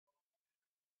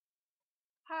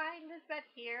Hi, Lisbeth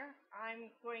here. I'm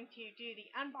going to do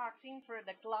the unboxing for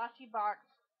the Glossybox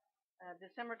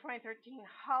December 2013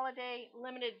 Holiday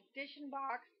Limited Edition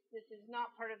box. This is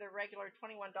not part of the regular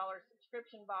 $21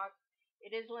 subscription box.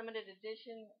 It is limited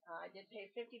edition. I did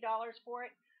pay $50 for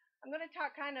it. I'm going to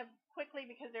talk kind of quickly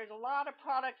because there's a lot of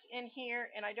products in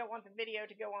here and I don't want the video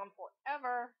to go on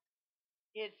forever.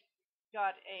 It's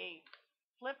got a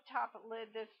flip top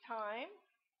lid this time.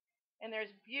 And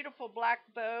there's a beautiful black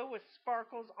bow with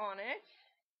sparkles on it.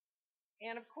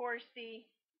 And of course the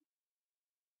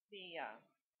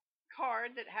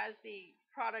card that has the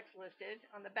products listed.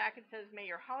 On the back it says, "May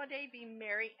your holiday be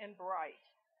merry and bright."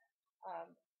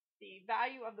 Um, the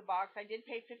value of the box, I did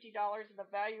pay $50, and the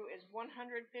value is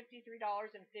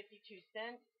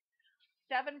 $153.52.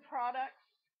 7 products,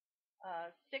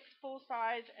 6 full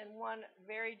size, and 1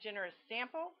 very generous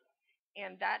sample.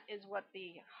 And that is what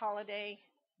the holiday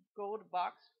gold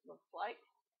box looks like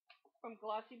from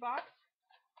Glossybox.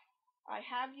 I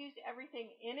have used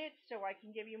everything in it, so I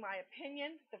can give you my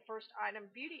opinion. The first item,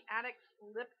 Beauty Addicts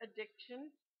Lip Addiction.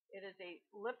 It is a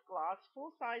lip gloss,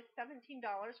 full size, $17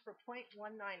 for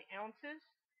 0.19 ounces.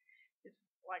 It's,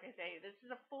 like I say, this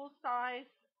is a full size.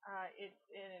 It's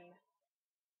in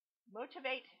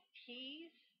Motivate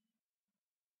Tease.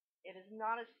 It is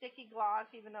not a sticky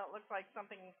gloss, even though it looks like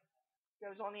something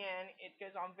goes on the end. It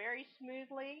goes on very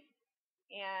smoothly,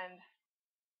 and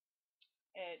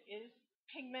it is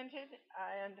pigmented,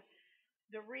 and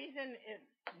the reason it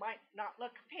might not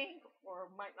look pink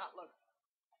or might not look,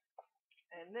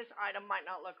 and this item might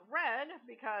not look red,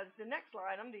 because the next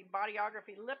item, the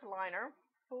Bodyography lip liner,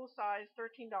 full size,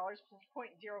 $13 for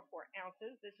 0.04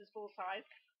 ounces. This is full size.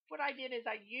 What I did is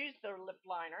I used the lip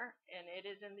liner, and it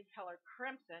is in the color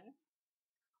Crimson,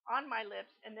 on my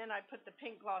lips, and then I put the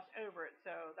pink gloss over it.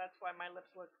 So that's why my lips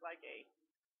look like a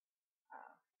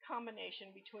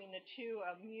combination between the two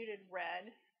of muted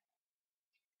red.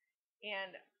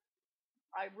 And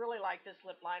I really like this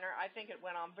lip liner. I think it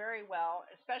went on very well,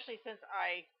 especially since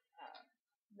I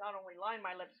not only line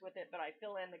my lips with it, but I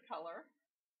fill in the color.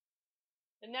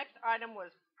 The next item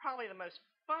was probably the most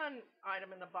fun item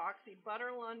in the box, the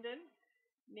Butter London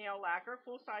Nail Lacquer,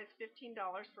 full size, $15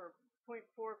 for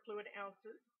 0.4 fluid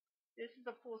ounces. This is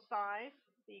a full size.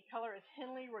 The color is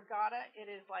Henley Regatta. It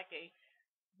is like a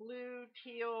blue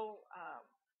teal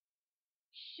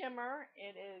shimmer.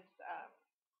 It is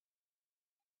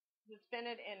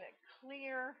suspended in a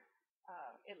clear.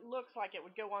 It looks like it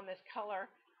would go on this color.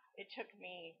 It took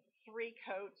me 3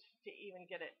 coats to even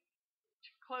get it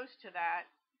close to that.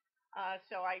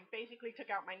 So I basically took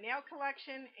out my nail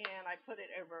collection and I put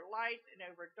it over lights and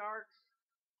over darks.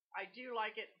 I do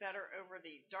like it better over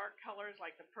the dark colors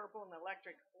like the purple and the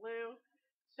electric blue.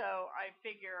 So I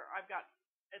figure I've got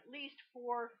at least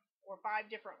 4 or 5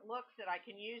 different looks that I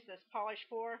can use this polish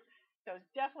for. So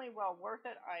it's definitely well worth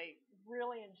it. I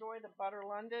really enjoy the Butter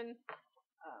London,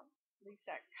 at least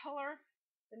that color.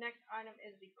 The next item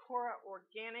is the Kora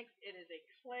Organics. It is a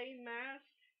clay mask,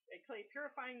 a clay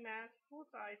purifying mask, full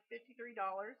size, $53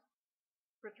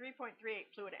 for 3.38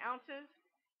 fluid ounces.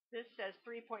 This says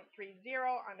 3.30.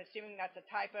 I'm assuming that's a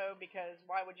typo, because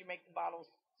why would you make the bottles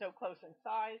so close in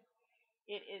size?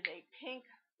 It is a pink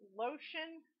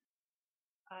lotion,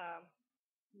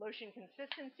 lotion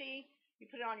consistency. You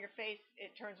put it on your face,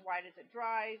 it turns white as it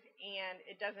dries, and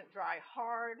it doesn't dry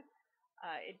hard.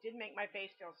 It did make my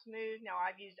face feel smooth. Now,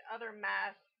 I've used other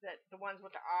masks, that the ones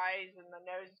with the eyes and the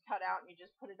nose cut out and you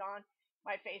just put it on.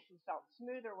 My face has felt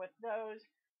smoother with those,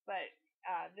 but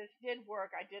this did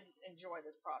work. I did enjoy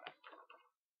this product.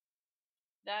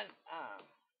 Then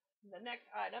the next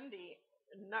item, the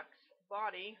Nuxe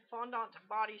Fondant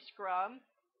Body Scrub,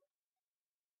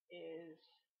 is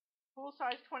full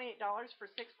size, $28 for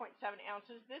 6.7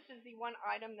 ounces. This is the one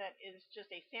item that is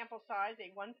just a sample size, a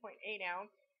 1.8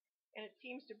 ounce, and it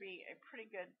seems to be a pretty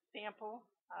good sample.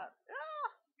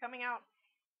 Coming out,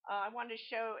 I wanted to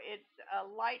show it's a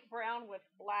light brown with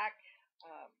black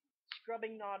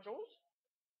scrubbing nodules,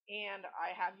 and I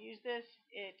have used this.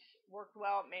 It worked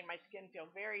well. It made my skin feel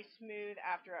very smooth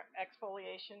after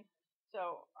exfoliation,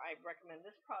 so I recommend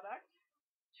this product.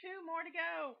 2 more to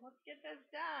go. Let's get this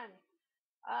done.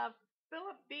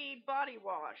 Philip B. Body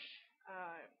Wash,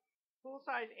 full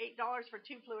size, $8 for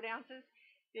 2 fluid ounces.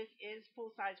 This is full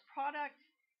size product.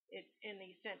 It's in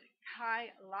the scent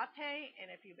Chai Latte, and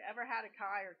if you've ever had a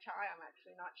Chai or Chai, I'm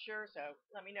actually not sure, so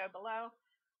let me know below.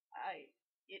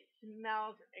 It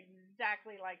smells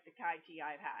exactly like the Chai tea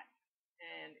I've had,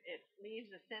 and it leaves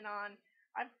the scent on.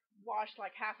 I've washed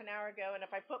like half an hour ago, and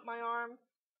if I put my arm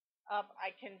up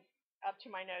to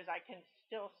my nose, I can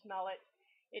still smell it.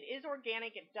 It is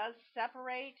organic. It does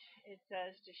separate. It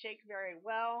says to shake very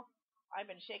well. I've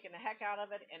been shaking the heck out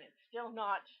of it, and it's still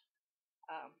not.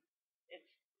 Um, it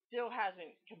still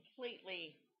hasn't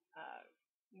completely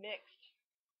mixed,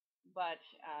 but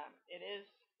it is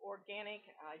organic.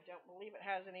 I don't believe it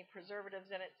has any preservatives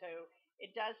in it, so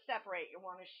it does separate. You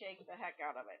want to shake the heck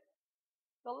out of it.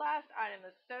 The last item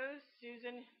is So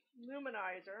Susan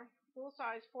Luminizer, full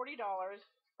size, $40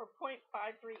 for 0.53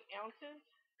 ounces.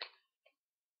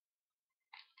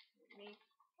 Let me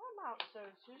come out, So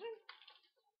Susan.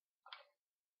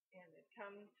 And it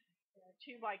comes in a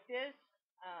tube like this.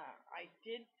 I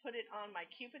did put it on my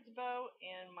Cupid's bow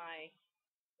and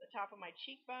the top of my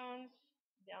cheekbones,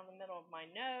 down the middle of my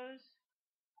nose,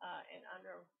 and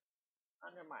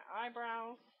under my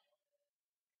eyebrows.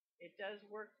 It does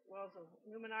work well as a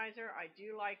luminizer. I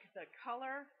do like the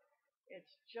color.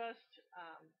 It's just,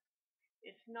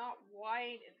 it's not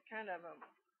white. It's kind of a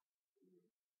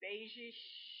beigeish,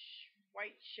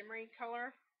 white shimmery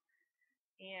color.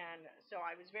 And so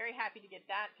I was very happy to get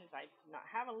that because I do not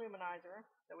have a luminizer.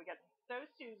 So we got So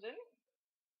Susan.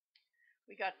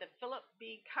 We got the Philip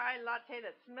B. Kai Latte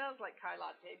that smells like Kai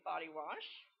Latte body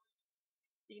wash.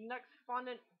 The Nuxe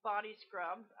Fondant Body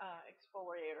Scrub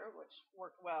exfoliator, which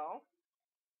worked well.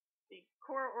 The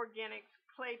Kora Organics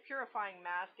Clay Purifying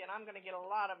Mask, and I'm going to get a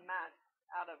lot of masks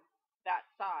out of that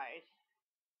size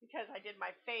because I did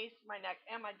my face, my neck,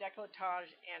 and my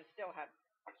décolletage and still have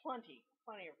plenty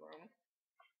of room.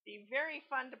 The very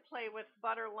fun to play with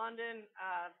Butter London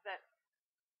that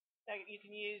you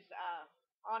can use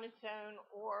on its own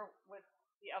or with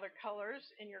the other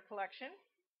colors in your collection.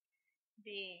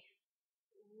 The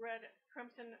Red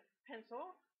Crimson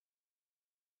Pencil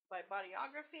by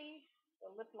Bodyography, the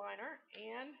lip liner,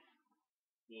 and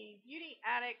the Beauty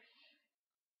Addicts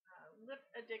Lip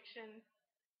Addiction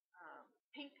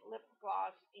Pink Lip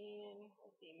Gloss in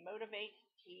the Motivate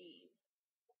Tease.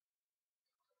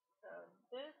 So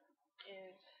this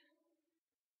is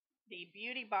the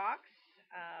beauty box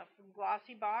from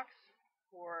Glossybox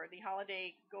for the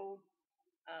Holiday Gold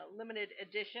Limited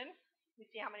Edition. Let me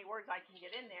see how many words I can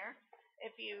get in there.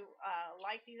 If you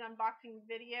like these unboxing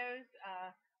videos,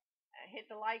 hit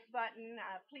the like button.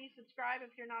 Please subscribe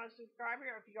if you're not a subscriber,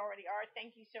 or if you already are.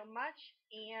 Thank you so much.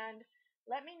 And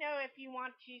let me know if you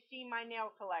want to see my nail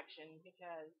collection,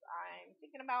 because I'm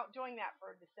thinking about doing that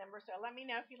for December. So let me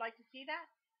know if you'd like to see that.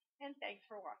 And thanks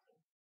for watching.